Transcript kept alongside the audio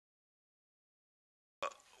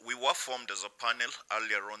We were formed as a panel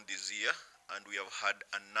earlier on this year, and we have had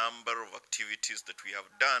a number of activities that we have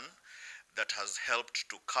done that has helped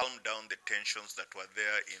to calm down the tensions that were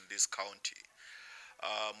there in this county.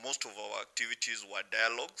 Most of our activities were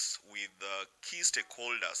dialogues with key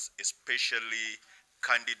stakeholders, especially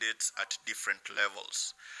candidates at different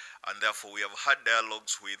levels. And therefore, we have had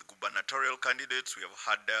dialogues with gubernatorial candidates, we have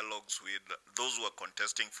had dialogues with those who are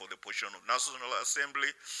contesting for the position of National Assembly,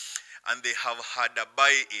 and they have had a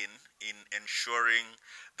buy-in in ensuring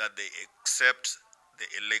that they accept the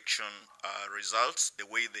election results the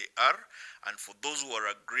way they are, and for those who are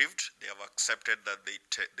aggrieved, they have accepted that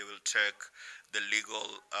they will take the legal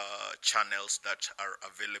channels that are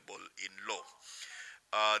available in law.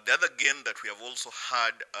 The other gain that we have also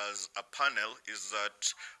had as a panel is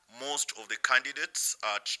that most of the candidates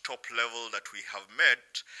at top level that we have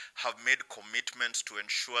made commitments to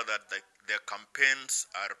ensure that their campaigns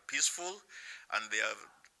are peaceful, and they have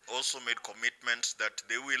also made commitments that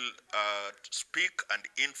they will speak and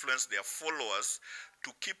influence their followers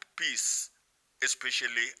to keep peace,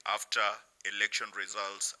 especially after election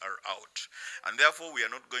results are out. And therefore, we are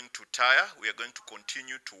not going to tire. We are going to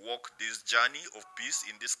continue to walk this journey of peace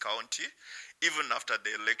in this county, even after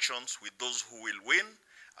the elections, with those who will win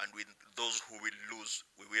and with those who will lose.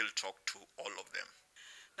 We will talk to all of them.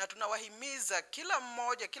 Na tunawahimiza kila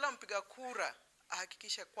mmoja, kila mpiga kura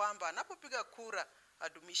ahakikishe kwamba anapopiga kura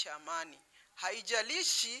adumisha amani.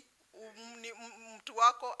 Haijalishi mtu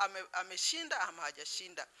wako ameshinda ama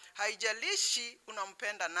hajashinda. Haijalishi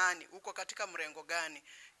unampenda nani, uko katika mrengo gani.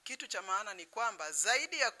 Kitu cha maana ni kwamba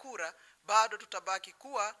zaidi ya kura bado tutabaki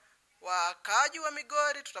kuwa wakaaji wa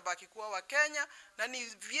Migori, tutabaki kuwa wa Kenya, na ni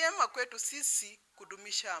vyema kwetu sisi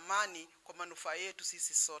kudumisha amani kwa manufaa yetu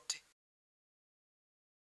sisi sote.